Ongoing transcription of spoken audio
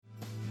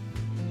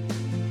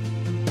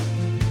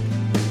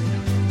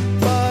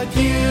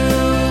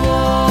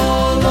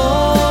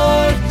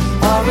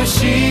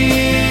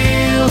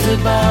shield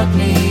about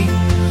me,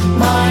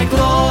 my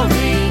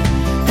glory,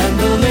 and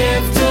the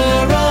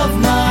lifter of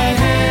my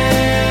head.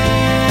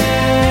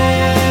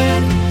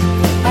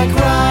 I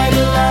cried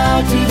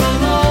aloud to the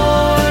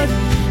Lord,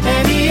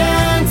 and he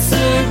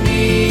answered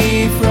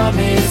me from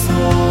his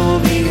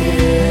holy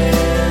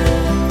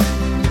hill.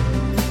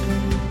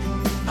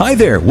 Hi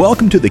there,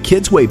 welcome to the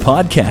Kids Way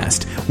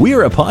podcast. We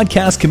are a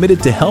podcast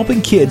committed to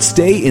helping kids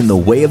stay in the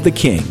way of the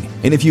King.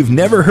 And if you've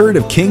never heard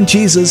of King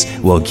Jesus,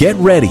 well, get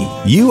ready.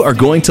 You are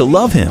going to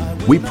love him.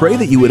 We pray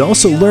that you would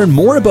also learn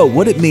more about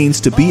what it means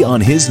to be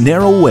on his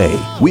narrow way.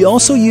 We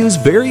also use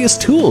various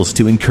tools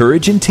to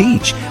encourage and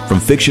teach, from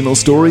fictional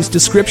stories to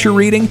scripture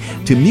reading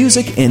to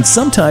music, and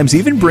sometimes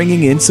even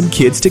bringing in some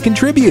kids to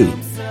contribute.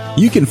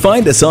 You can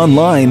find us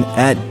online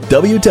at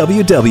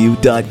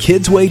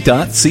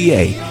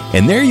www.kidsway.ca,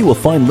 and there you will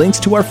find links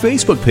to our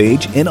Facebook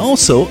page and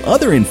also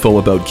other info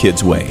about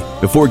Kids Way.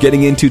 Before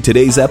getting into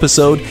today's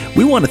episode,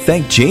 we want to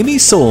thank Jamie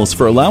Souls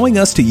for allowing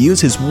us to use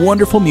his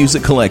wonderful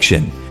music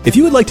collection. If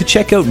you would like to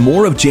check out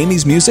more of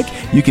Jamie's music,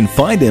 you can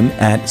find him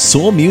at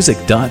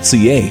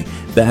soulmusic.ca.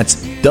 That's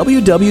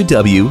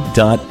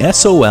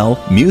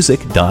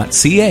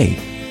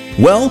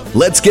www.solmusic.ca. Well,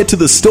 let's get to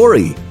the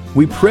story.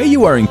 We pray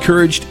you are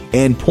encouraged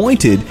and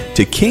pointed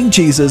to King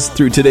Jesus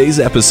through today's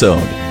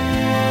episode.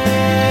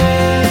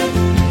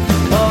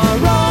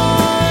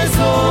 Arise,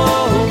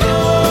 O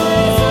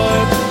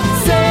Lord,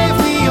 save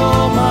me,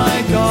 O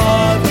my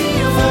God,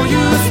 for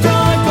you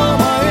strike all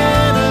my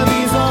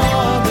enemies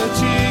on the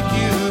cheek,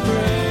 you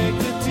break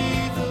the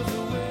teeth of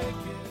the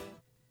wicked.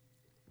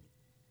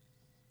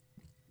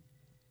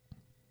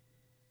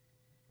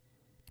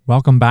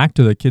 Welcome back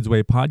to the Kids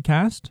Way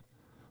podcast.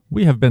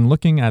 We have been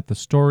looking at the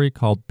story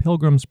called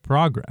Pilgrims'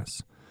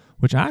 Progress,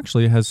 which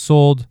actually has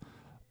sold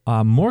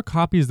more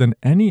copies than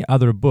any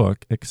other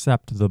book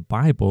except the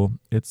Bible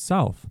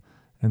itself.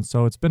 And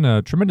so it's been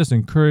a tremendous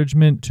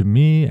encouragement to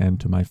me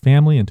and to my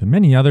family and to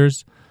many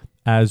others,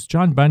 as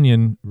John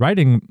Bunyan,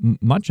 writing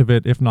much of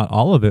it, if not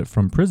all of it,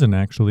 from prison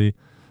actually,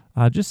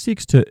 just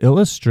seeks to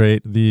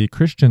illustrate the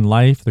Christian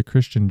life, the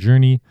Christian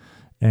journey,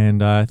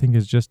 and I think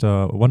is just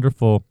a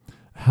wonderful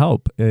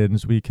help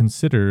as we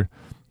consider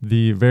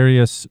the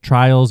various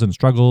trials and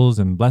struggles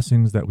and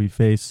blessings that we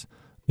face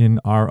in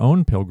our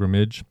own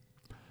pilgrimage.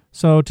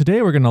 So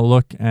today we're going to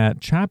look at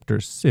chapter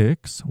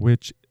 6,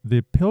 which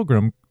the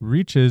pilgrim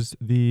reaches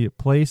the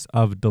place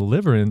of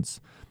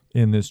deliverance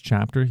in this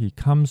chapter. He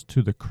comes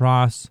to the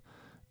cross,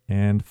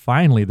 and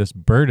finally this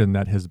burden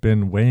that has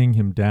been weighing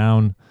him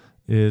down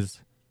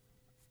is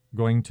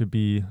going to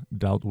be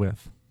dealt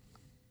with.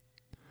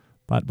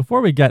 But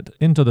before we get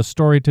into the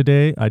story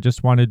today, I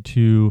just wanted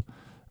to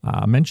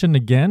mention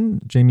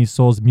again Jamie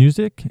Souls'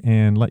 music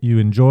and let you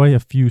enjoy a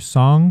few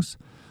songs.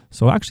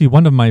 So actually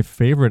one of my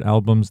favorite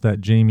albums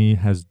that Jamie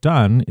has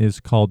done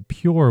is called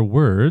Pure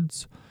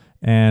Words,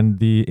 and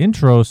the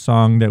intro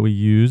song that we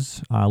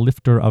use,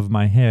 Lifter of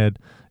My Head,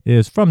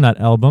 is from that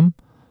album.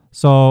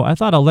 So I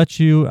thought I'll let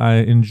you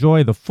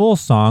enjoy the full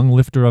song,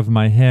 Lifter of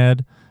My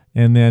Head,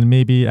 and then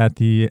maybe at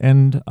the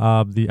end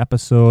of the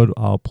episode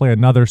I'll play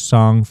another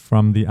song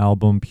from the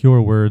album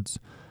Pure Words.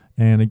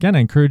 And again, I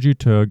encourage you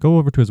to go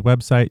over to his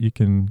website. You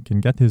can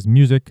get his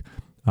music,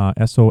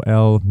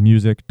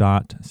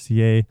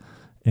 solmusic.ca.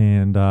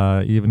 And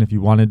even if you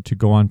wanted to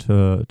go on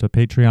to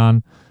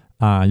Patreon,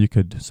 you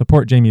could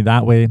support Jamie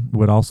that way. It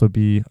would also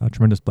be a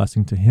tremendous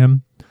blessing to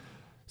him.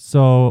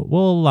 So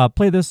we'll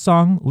play this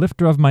song,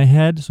 Lifter of My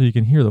Head, so you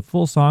can hear the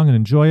full song and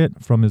enjoy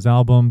it from his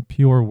album,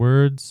 Pure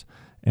Words.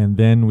 And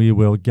then we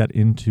will get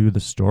into the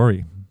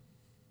story.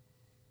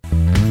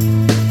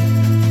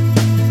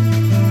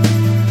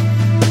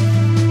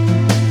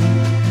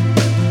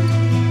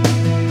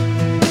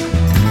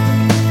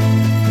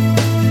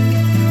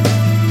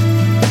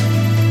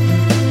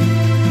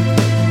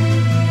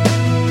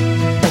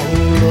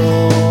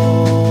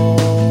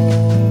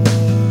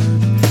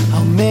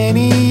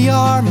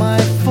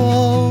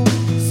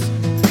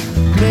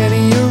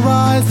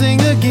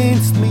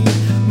 Against me,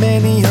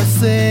 many are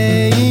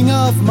saying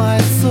of my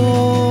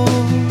soul,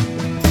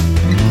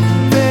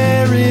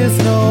 there is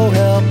no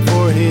help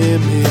for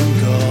him in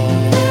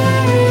God.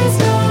 There is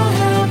no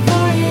help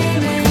for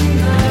him in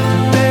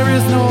God. There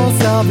is no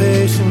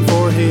salvation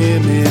for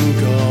him in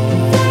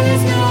God. There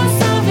is no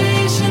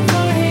salvation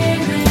for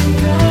him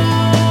in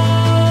God.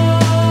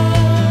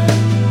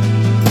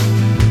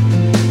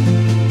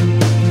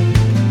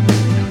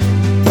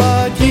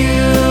 But you,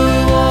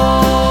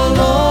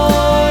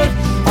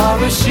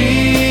 a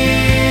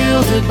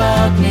shield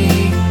about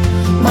me,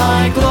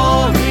 my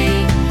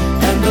glory,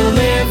 and the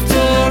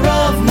lifter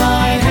of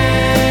my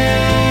head.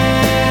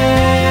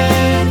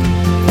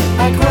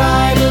 I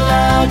cried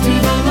aloud to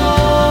the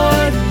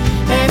Lord,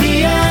 and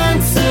he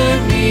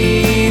answered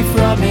me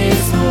from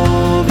his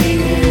holy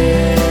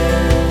hill.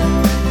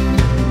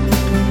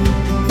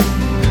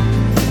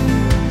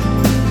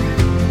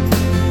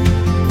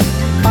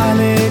 I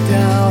lay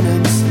down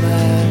and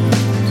slept.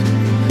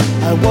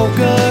 I woke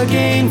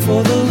again,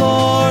 for the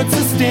Lord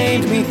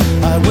sustained me.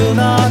 I will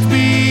not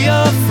be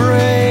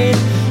afraid.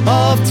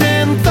 of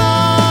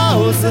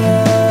 10,000.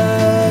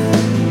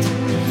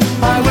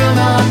 I will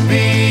not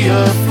be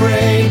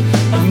afraid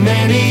of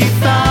many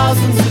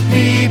thousands of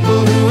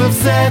people who have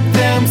set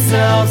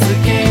themselves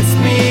against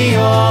me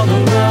all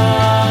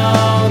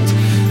around.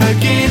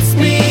 Against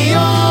me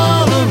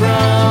all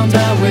around,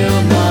 I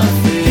will not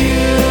fear.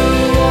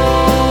 You,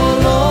 oh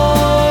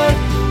Lord,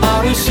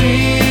 are a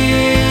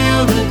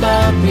shield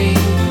about me,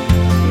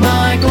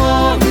 my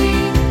glory,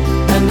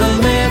 and the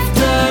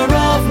lifter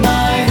of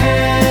my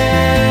head.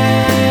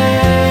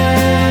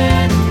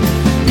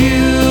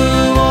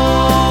 You,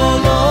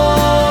 oh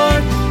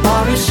Lord,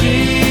 are a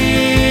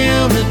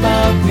shield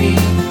about me,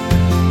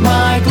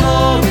 my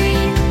glory,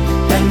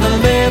 and the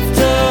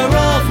lifter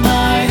of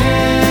my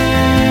head.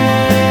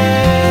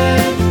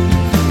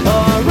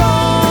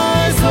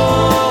 Arise, O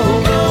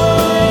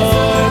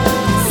Lord,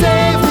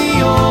 save me,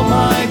 O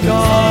my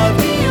God,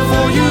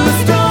 for you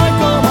strike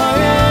all my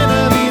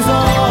enemies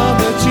on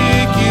the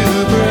cheek, you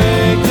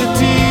break the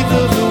teeth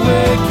of the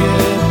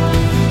wicked.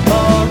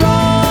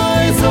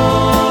 Arise, O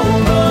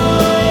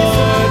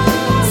Lord,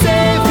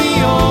 save me,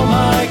 O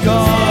my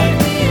God,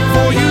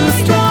 for you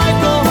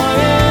strike all my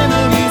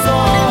enemies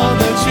on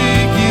the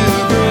cheek, you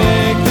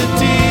break the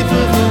teeth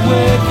of the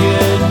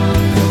wicked.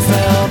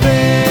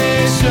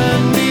 Salvation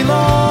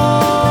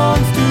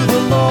belongs to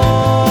the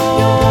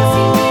Lord.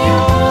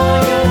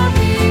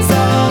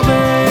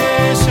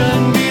 Salvation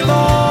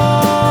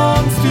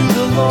belongs to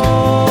the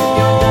Lord.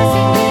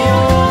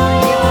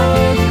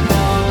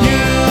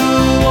 You,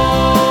 O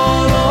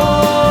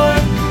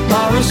Lord,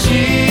 are a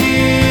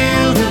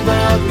shield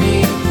about me,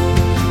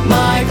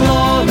 my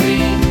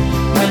glory,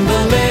 and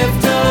the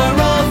lifter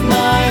of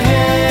my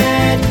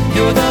head.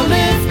 You're the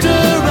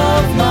lifter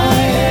of my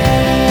head.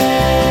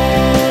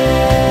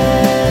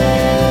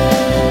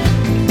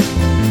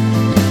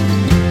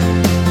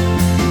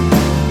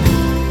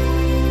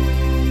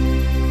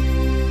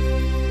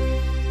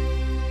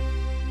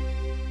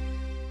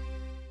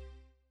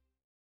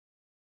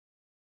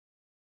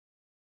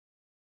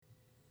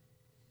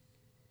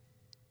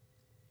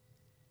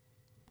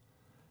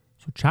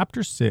 So,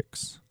 chapter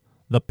 6,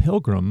 the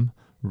pilgrim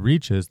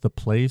reaches the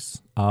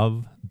place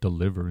of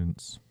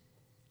deliverance.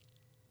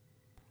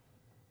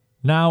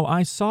 Now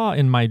I saw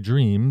in my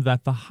dream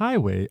that the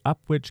highway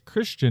up which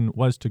Christian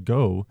was to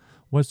go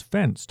was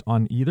fenced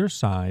on either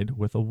side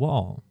with a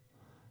wall,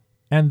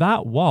 and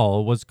that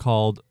wall was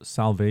called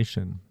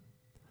salvation.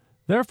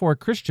 Therefore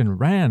Christian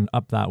ran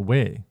up that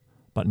way,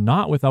 but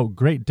not without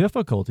great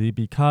difficulty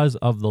because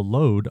of the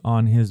load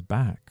on his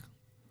back.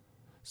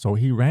 So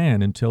he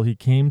ran until he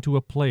came to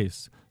a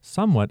place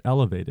somewhat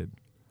elevated.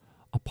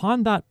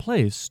 Upon that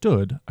place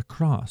stood a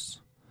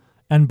cross,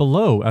 and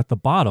below at the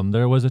bottom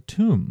there was a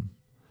tomb.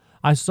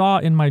 I saw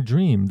in my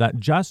dream that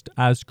just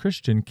as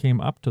Christian came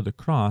up to the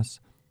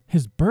cross,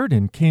 his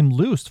burden came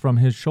loose from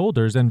his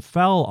shoulders and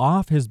fell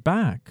off his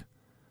back.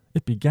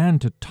 It began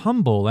to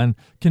tumble and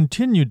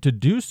continued to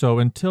do so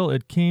until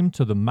it came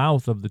to the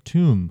mouth of the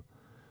tomb.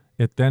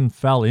 It then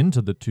fell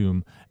into the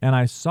tomb, and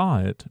I saw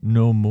it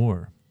no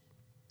more.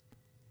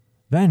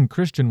 Then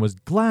Christian was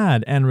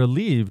glad and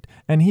relieved,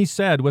 and he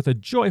said with a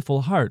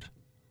joyful heart,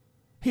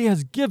 "He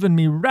has given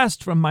me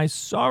rest from my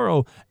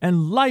sorrow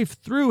and life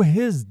through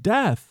his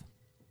death."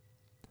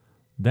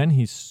 Then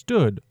he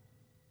stood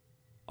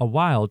a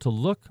while to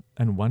look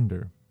and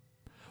wonder,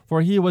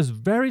 for he was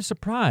very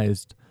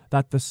surprised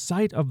that the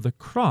sight of the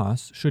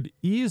cross should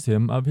ease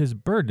him of his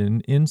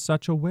burden in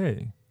such a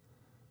way.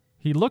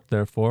 He looked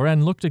therefore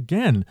and looked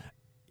again,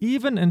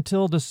 even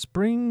until the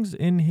springs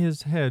in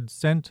his head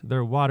sent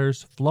their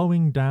waters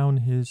flowing down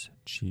his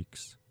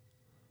cheeks.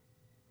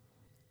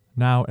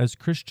 Now as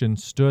Christian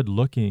stood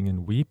looking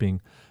and weeping,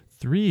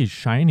 3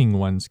 shining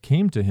ones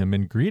came to him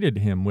and greeted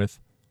him with,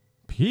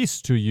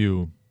 "Peace to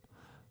you."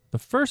 The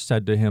first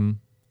said to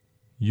him,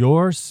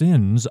 "Your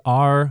sins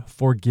are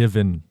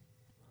forgiven."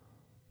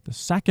 The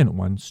second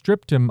one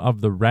stripped him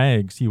of the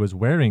rags he was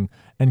wearing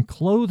and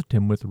clothed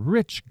him with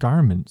rich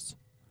garments.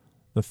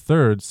 The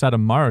third set a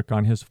mark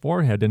on his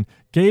forehead and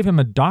gave him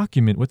a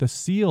document with a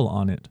seal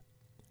on it.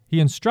 He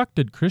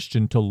instructed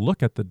Christian to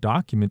look at the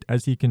document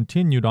as he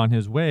continued on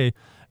his way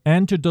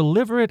and to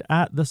deliver it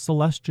at the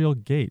celestial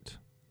gate.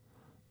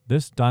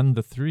 This done,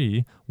 the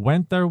 3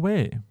 went their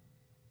way.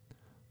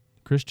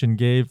 Christian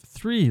gave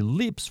 3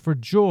 leaps for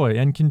joy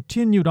and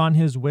continued on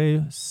his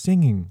way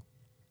singing,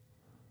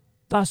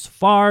 "Thus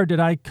far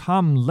did I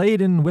come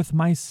laden with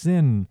my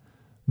sin,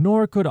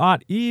 nor could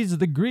aught ease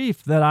the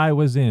grief that I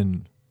was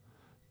in.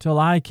 Till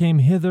I came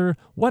hither,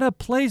 what a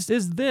place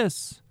is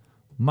this?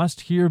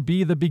 Must here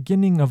be the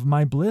beginning of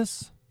my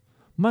bliss?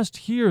 Must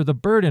here the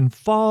burden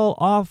fall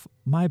off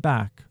my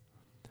back?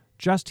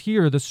 Just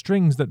here the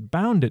strings that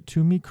bound it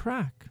to me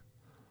crack?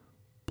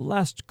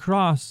 Blessed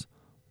cross,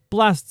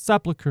 blessed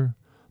sepulchre,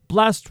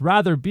 blessed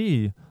rather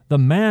be the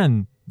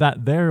man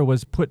that there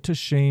was put to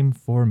shame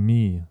for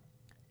me."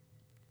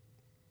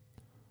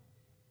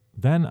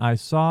 Then I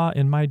saw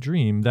in my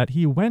dream that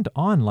he went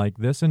on like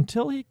this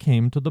until he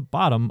came to the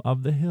bottom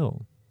of the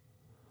hill.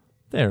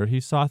 There he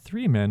saw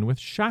 3 men with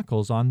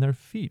shackles on their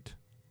feet.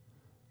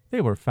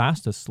 They were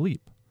fast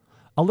asleep,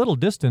 a little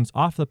distance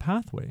off the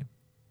pathway.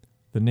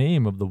 The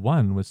name of the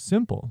one was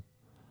Simple,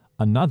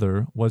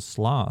 another was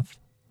Sloth,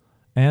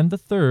 and the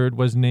third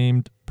was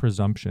named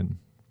Presumption.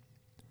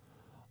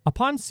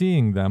 Upon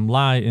seeing them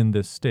lie in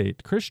this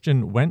state,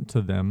 Christian went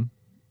to them,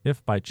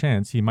 if by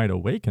chance he might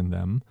awaken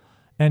them,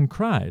 and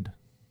cried,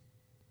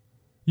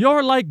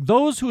 "You're like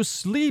those who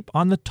sleep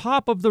on the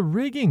top of the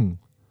rigging,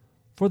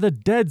 for the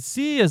Dead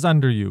Sea is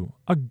under you,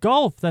 a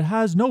gulf that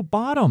has no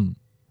bottom.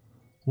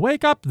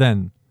 Wake up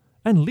then,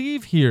 and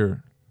leave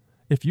here.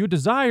 If you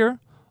desire,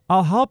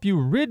 I'll help you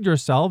rid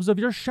yourselves of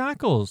your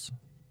shackles."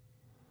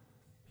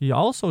 He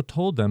also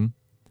told them,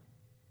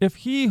 "If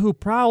he who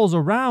prowls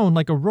around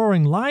like a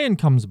roaring lion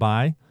comes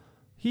by,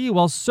 he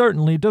will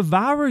certainly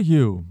devour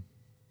you."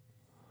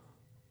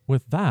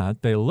 With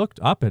that, they looked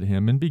up at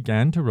him and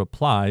began to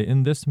reply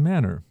in this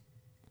manner.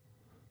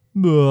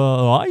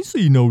 "I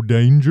see no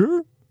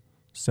danger,"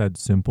 said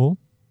Simple.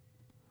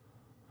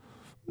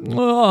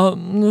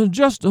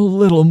 "Just a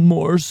little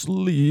more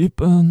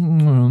sleep,"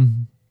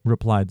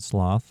 replied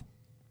Sloth.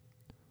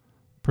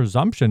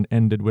 Presumption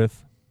ended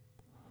with,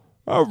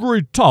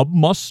 "Every tub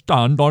must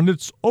stand on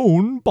its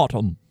own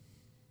bottom."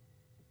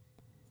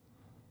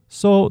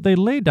 So they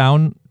lay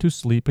down to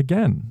sleep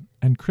again,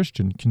 and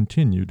Christian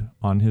continued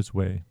on his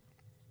way.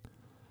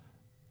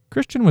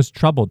 Christian was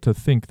troubled to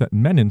think that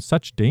men in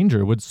such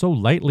danger would so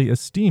lightly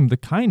esteem the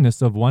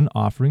kindness of one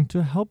offering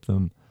to help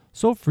them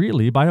so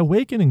freely by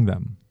awakening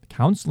them,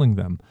 counseling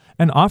them,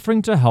 and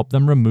offering to help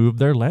them remove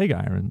their leg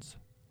irons.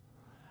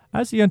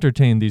 As he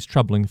entertained these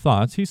troubling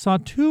thoughts, he saw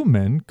two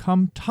men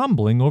come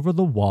tumbling over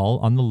the wall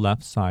on the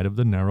left side of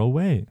the narrow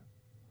way.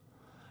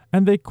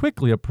 And they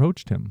quickly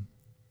approached him.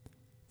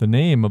 The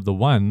name of the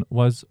one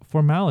was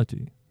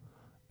Formality,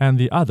 and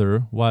the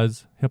other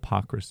was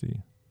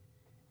Hypocrisy.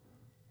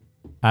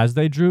 As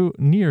they drew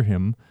near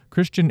him,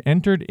 Christian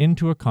entered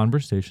into a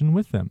conversation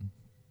with them.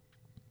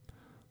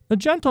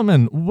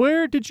 "Gentlemen,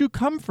 where did you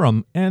come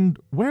from, and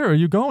where are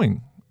you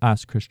going?"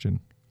 asked Christian.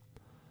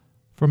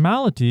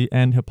 Formality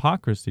and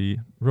Hypocrisy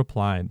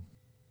replied,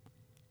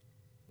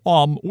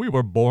 We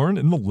were born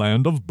in the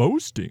land of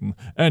boasting,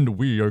 and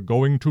we are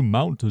going to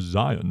Mount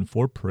Zion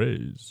for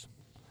praise."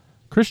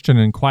 Christian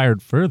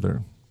inquired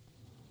further,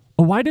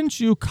 "Why didn't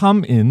you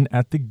come in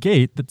at the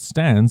gate that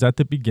stands at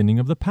the beginning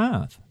of the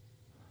path?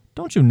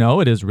 Don't you know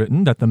it is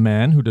written that the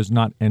man who does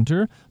not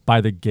enter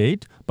by the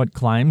gate, but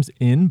climbs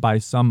in by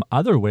some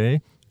other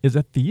way, is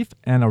a thief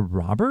and a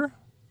robber?"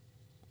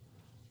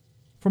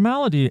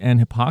 Formality and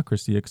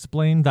Hypocrisy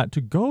explained that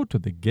to go to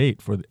the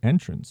gate for the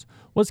entrance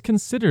was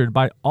considered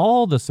by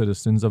all the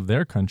citizens of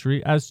their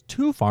country as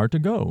too far to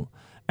go,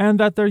 and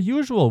that their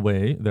usual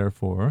way,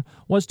 therefore,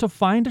 was to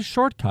find a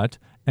shortcut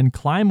and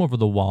climb over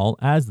the wall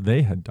as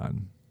they had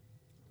done.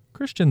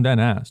 Christian then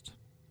asked,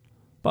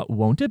 "But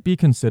won't it be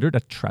considered a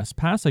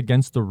trespass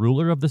against the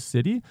ruler of the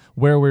city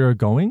where we are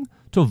going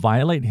to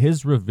violate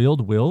his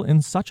revealed will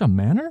in such a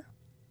manner?"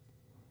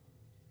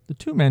 The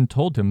two men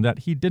told him that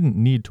he didn't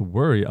need to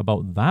worry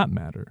about that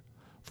matter,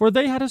 for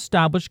they had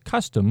established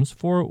customs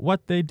for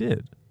what they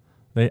did.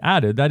 They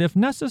added that if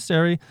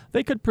necessary,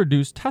 they could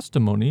produce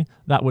testimony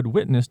that would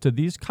witness to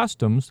these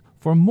customs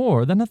for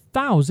more than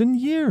 1,000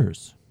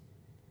 years.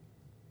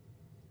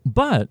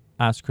 "But,"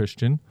 asked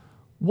Christian,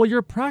 "will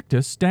your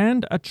practice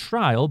stand a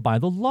trial by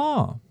the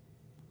law?"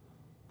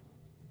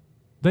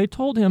 They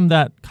told him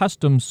that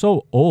customs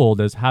so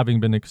old as having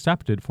been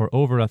accepted for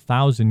over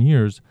 1,000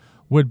 years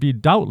would be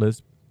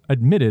doubtless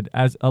admitted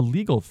as a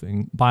legal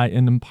thing by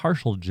an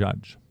impartial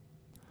judge.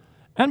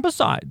 "And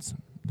besides,"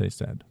 they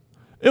said,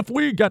 "if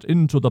we get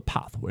into the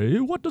pathway,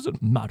 what does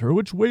it matter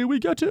which way we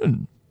get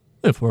in?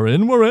 If we're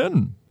in, we're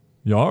in.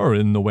 You're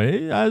in the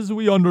way, as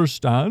we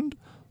understand,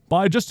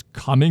 by just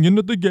coming in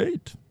at the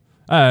gate.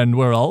 And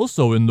we're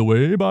also in the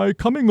way by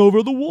coming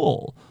over the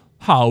wall.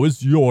 How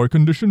is your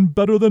condition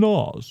better than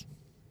ours?"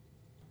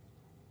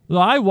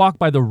 "I walk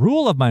by the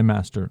rule of my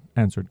master,"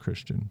 answered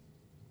Christian.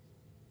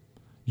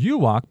 "You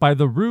walk by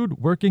the rude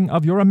working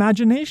of your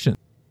imagination.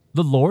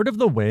 The Lord of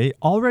the way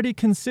already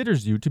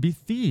considers you to be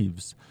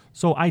thieves,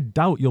 so I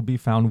doubt you'll be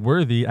found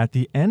worthy at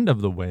the end of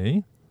the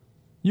way.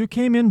 You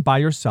came in by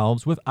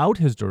yourselves without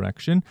his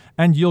direction,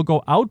 and you'll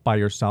go out by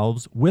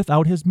yourselves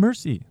without his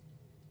mercy."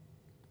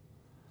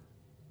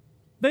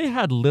 They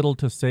had little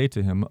to say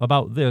to him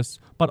about this,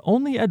 but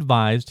only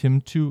advised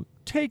him to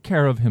take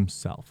care of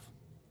himself.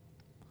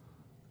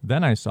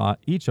 Then I saw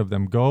each of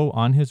them go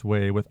on his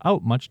way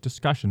without much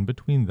discussion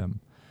between them,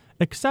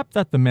 except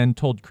that the men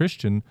told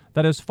Christian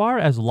that as far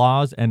as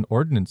laws and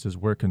ordinances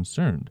were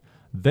concerned,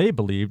 they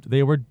believed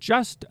they were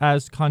just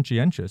as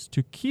conscientious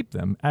to keep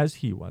them as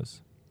he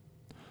was.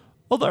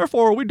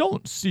 "Therefore we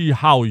don't see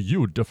how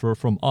you differ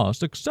from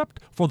us except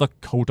for the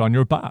coat on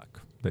your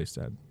back," they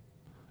said.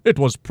 "It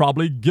was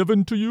probably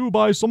given to you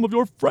by some of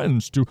your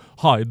friends to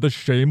hide the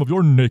shame of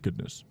your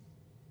nakedness."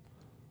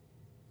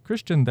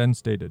 Christian then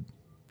stated,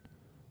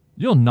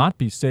 "You'll not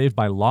be saved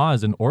by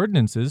laws and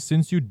ordinances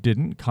since you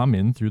didn't come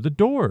in through the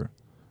door.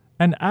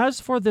 And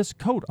as for this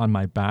coat on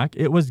my back,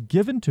 it was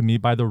given to me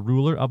by the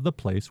ruler of the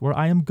place where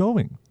I am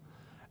going.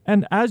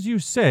 And as you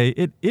say,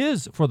 it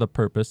is for the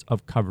purpose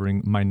of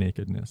covering my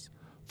nakedness.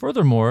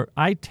 Furthermore,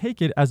 I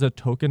take it as a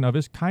token of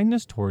his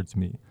kindness towards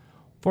me,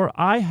 for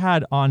I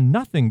had on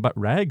nothing but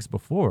rags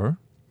before.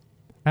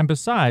 And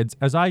besides,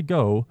 as I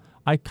go,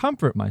 I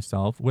comfort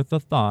myself with the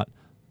thought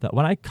that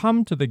when I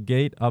come to the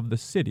gate of the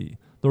city,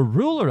 the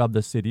ruler of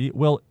the city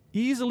will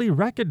easily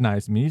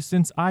recognize me,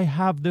 since I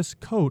have this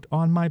coat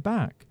on my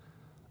back,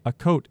 a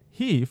coat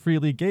he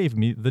freely gave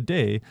me the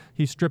day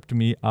he stripped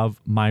me of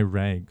my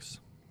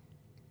rags.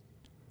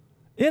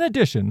 In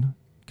addition,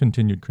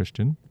 continued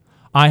Christian,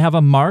 I have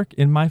a mark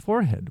in my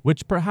forehead,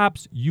 which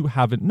perhaps you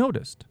haven't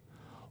noticed.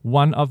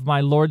 One of my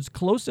Lord's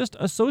closest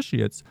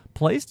associates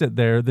placed it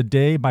there the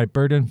day my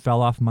burden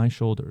fell off my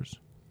shoulders.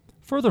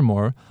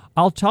 Furthermore,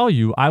 I'll tell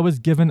you, I was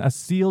given a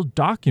sealed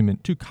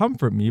document to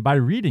comfort me by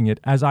reading it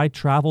as I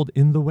traveled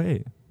in the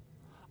way.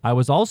 I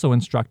was also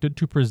instructed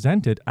to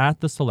present it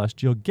at the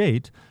celestial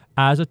gate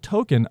as a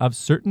token of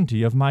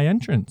certainty of my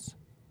entrance.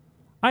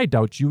 I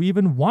doubt you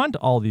even want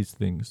all these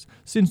things,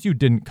 since you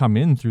didn't come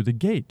in through the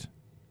gate.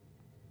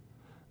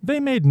 They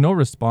made no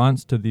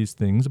response to these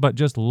things, but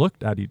just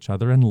looked at each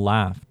other and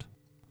laughed.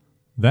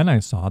 Then I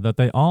saw that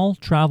they all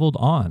traveled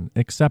on,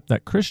 except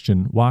that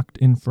Christian walked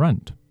in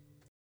front.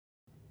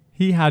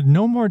 He had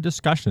no more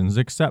discussions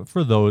except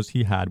for those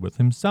he had with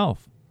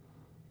himself.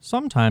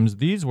 Sometimes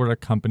these were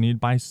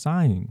accompanied by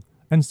sighing,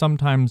 and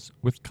sometimes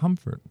with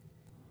comfort.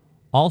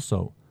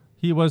 Also,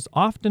 he was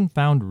often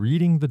found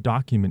reading the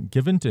document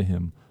given to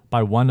him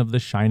by one of the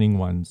shining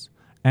ones,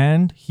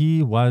 and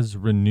he was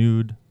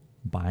renewed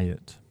by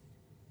it.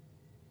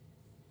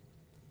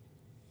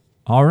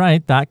 All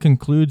right, that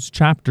concludes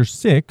chapter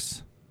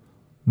 6.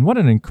 And what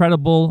an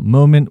incredible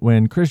moment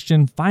when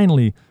Christian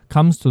finally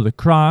comes to the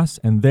cross,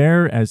 and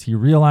there, as he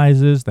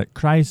realizes that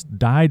Christ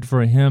died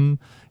for him,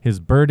 his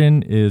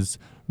burden is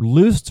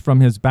loosed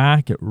from his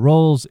back. It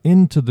rolls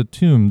into the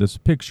tomb, this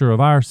picture of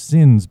our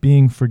sins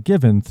being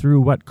forgiven through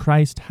what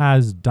Christ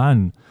has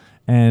done.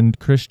 And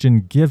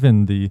Christian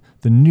given the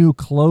new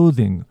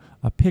clothing,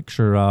 a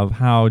picture of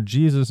how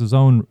Jesus'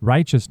 own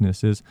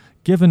righteousness is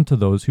given to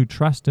those who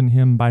trust in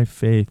him by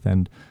faith,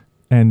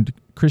 and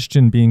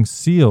Christian being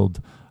sealed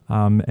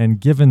and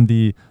given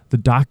the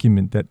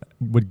document that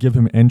would give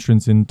him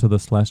entrance into the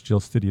celestial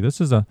city.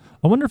 This is a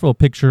wonderful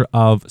picture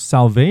of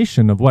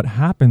salvation, of what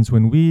happens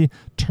when we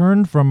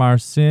turn from our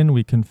sin,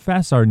 we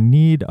confess our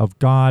need of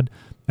God,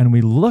 and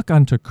we look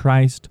unto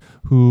Christ,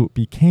 who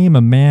became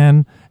a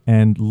man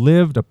and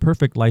lived a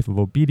perfect life of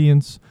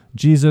obedience.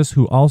 Jesus,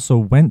 who also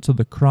went to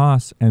the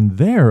cross, and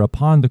there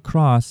upon the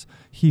cross,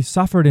 he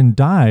suffered and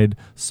died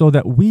so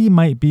that we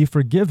might be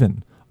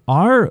forgiven.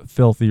 Our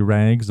filthy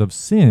rags of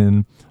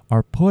sin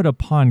are put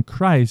upon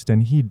Christ,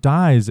 and he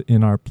dies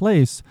in our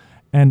place.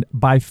 And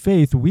by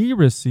faith, we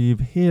receive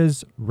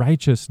his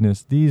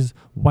righteousness, these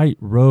white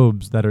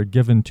robes that are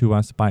given to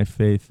us by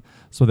faith,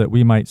 so that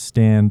we might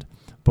stand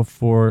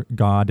before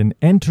God and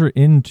enter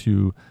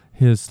into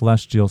his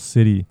celestial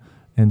city.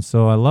 And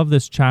so I love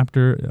this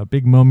chapter, a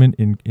big moment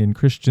in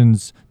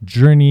Christian's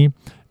journey.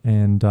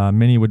 And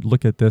many would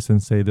look at this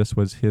and say this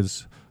was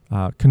his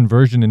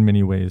conversion in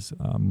many ways,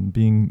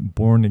 being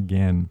born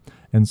again.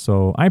 And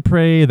so I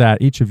pray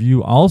that each of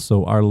you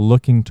also are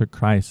looking to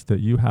Christ,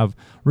 that you have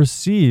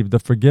received the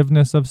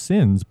forgiveness of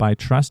sins by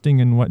trusting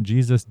in what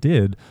Jesus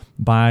did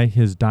by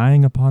his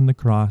dying upon the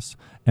cross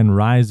and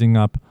rising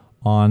up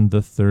on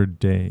the third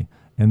day,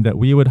 and that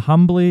we would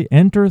humbly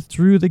enter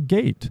through the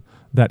gate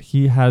that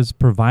he has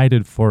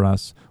provided for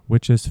us,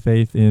 which is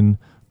faith in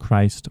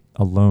Christ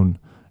alone,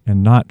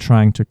 and not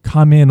trying to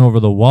come in over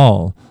the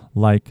wall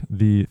like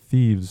the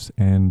thieves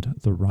and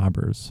the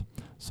robbers.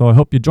 So I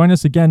hope you join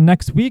us again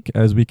next week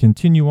as we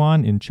continue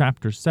on in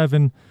chapter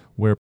 7,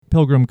 where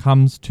Pilgrim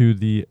comes to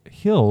the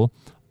hill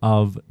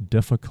of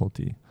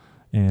difficulty.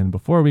 And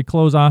before we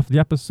close off the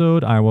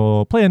episode, I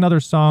will play another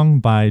song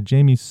by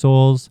Jamie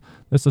Souls.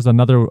 This is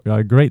another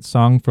great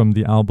song from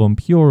the album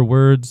Pure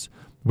Words,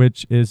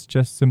 which is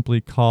just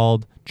simply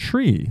called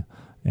Tree,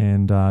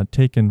 and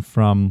taken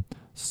from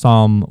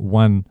Psalm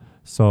 1.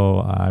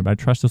 So I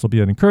trust this will be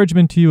an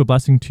encouragement to you, a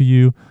blessing to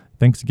you.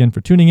 Thanks again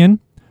for tuning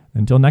in.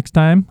 Until next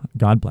time,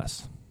 God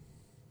bless.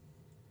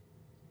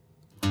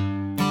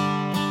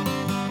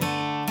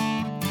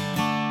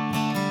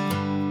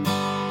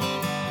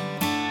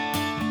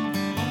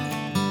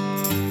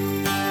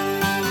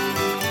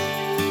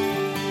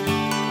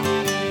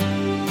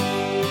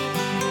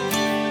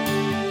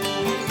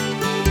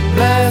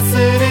 Blessed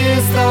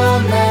is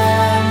the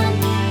man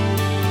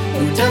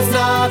who does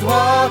not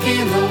walk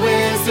in the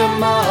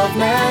wisdom of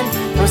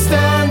man, nor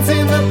stands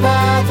in the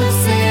path of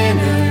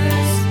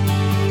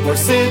sinners, or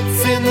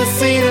sits in the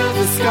seat of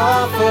the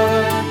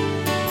scoffer.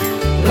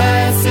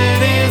 Blessed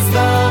is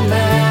the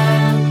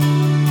man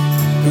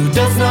who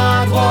does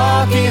not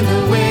walk in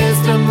the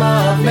wisdom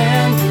of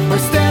man, or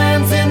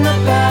stands in the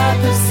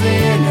path of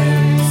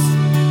sinners,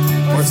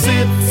 or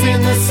sits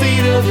in the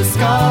seat of the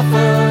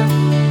scoffer.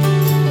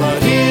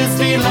 But his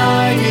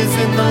delight is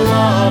in the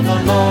law of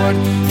the Lord.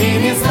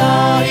 In his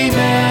law he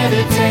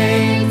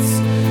meditates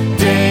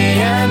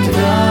day and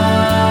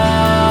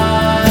night.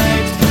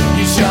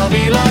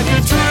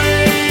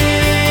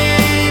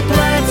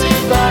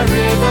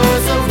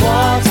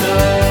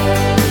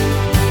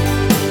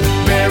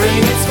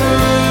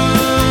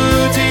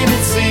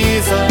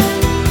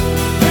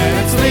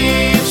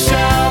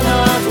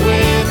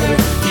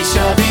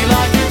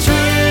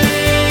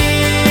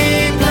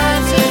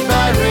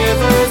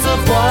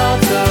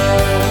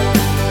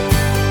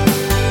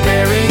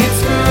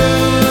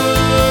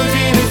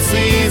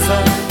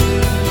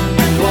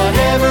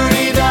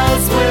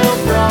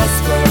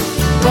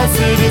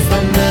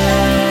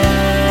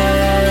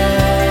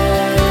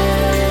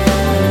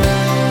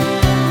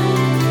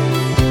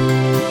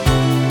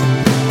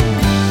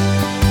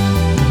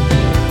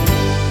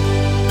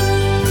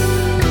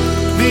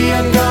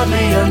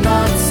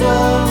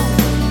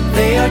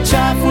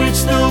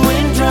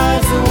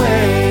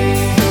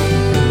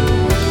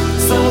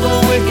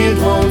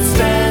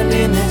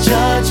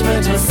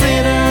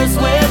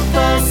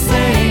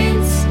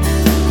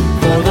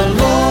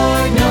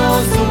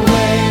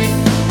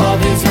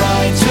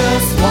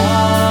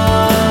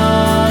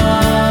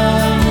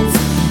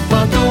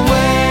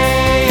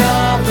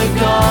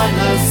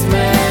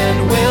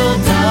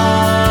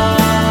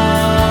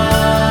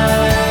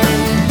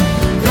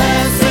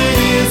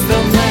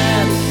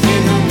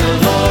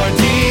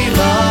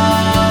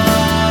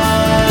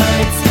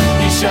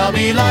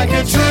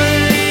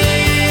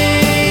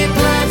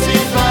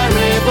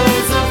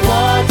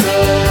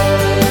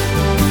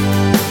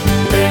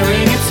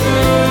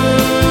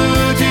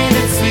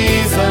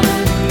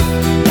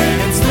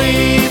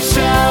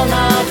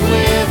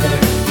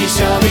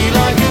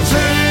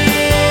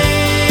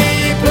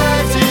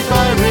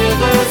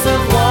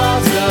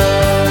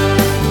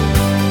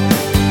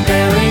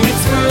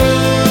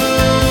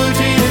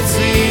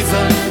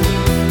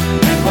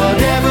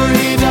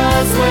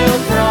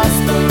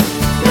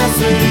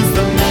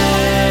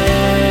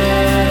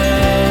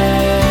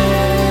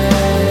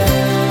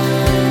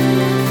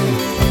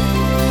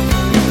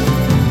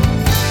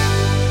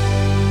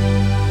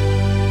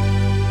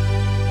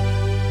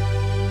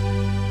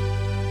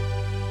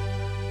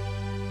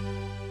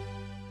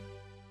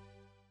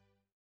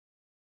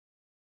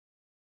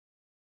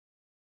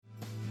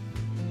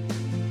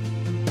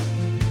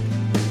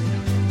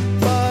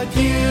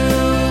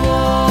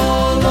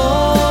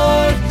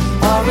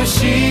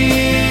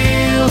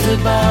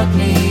 about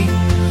me,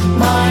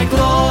 my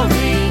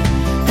glory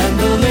and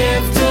the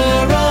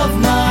lifter of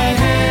my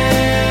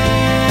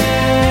head.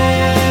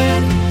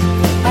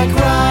 I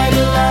cried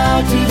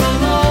aloud to the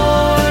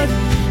Lord,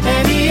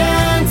 and He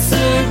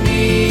answered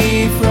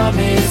me from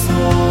His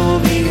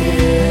holy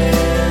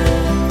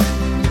hill.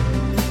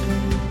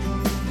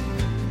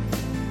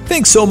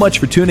 Thanks so much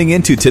for tuning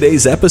in to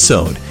today's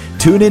episode.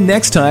 Tune in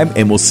next time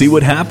and we'll see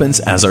what happens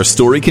as our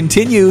story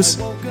continues.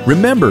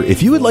 Remember,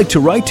 if you would like to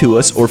write to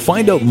us or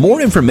find out more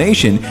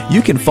information,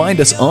 you can find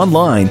us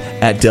online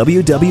at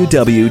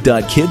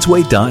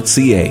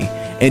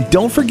www.kidsway.ca. And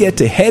don't forget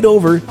to head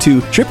over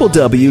to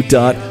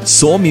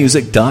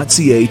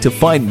www.soulmusic.ca to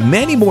find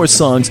many more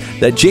songs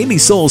that Jamie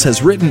Souls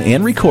has written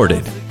and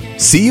recorded.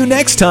 See you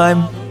next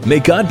time. May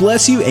God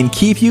bless you and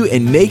keep you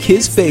and make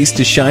His face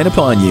to shine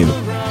upon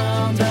you.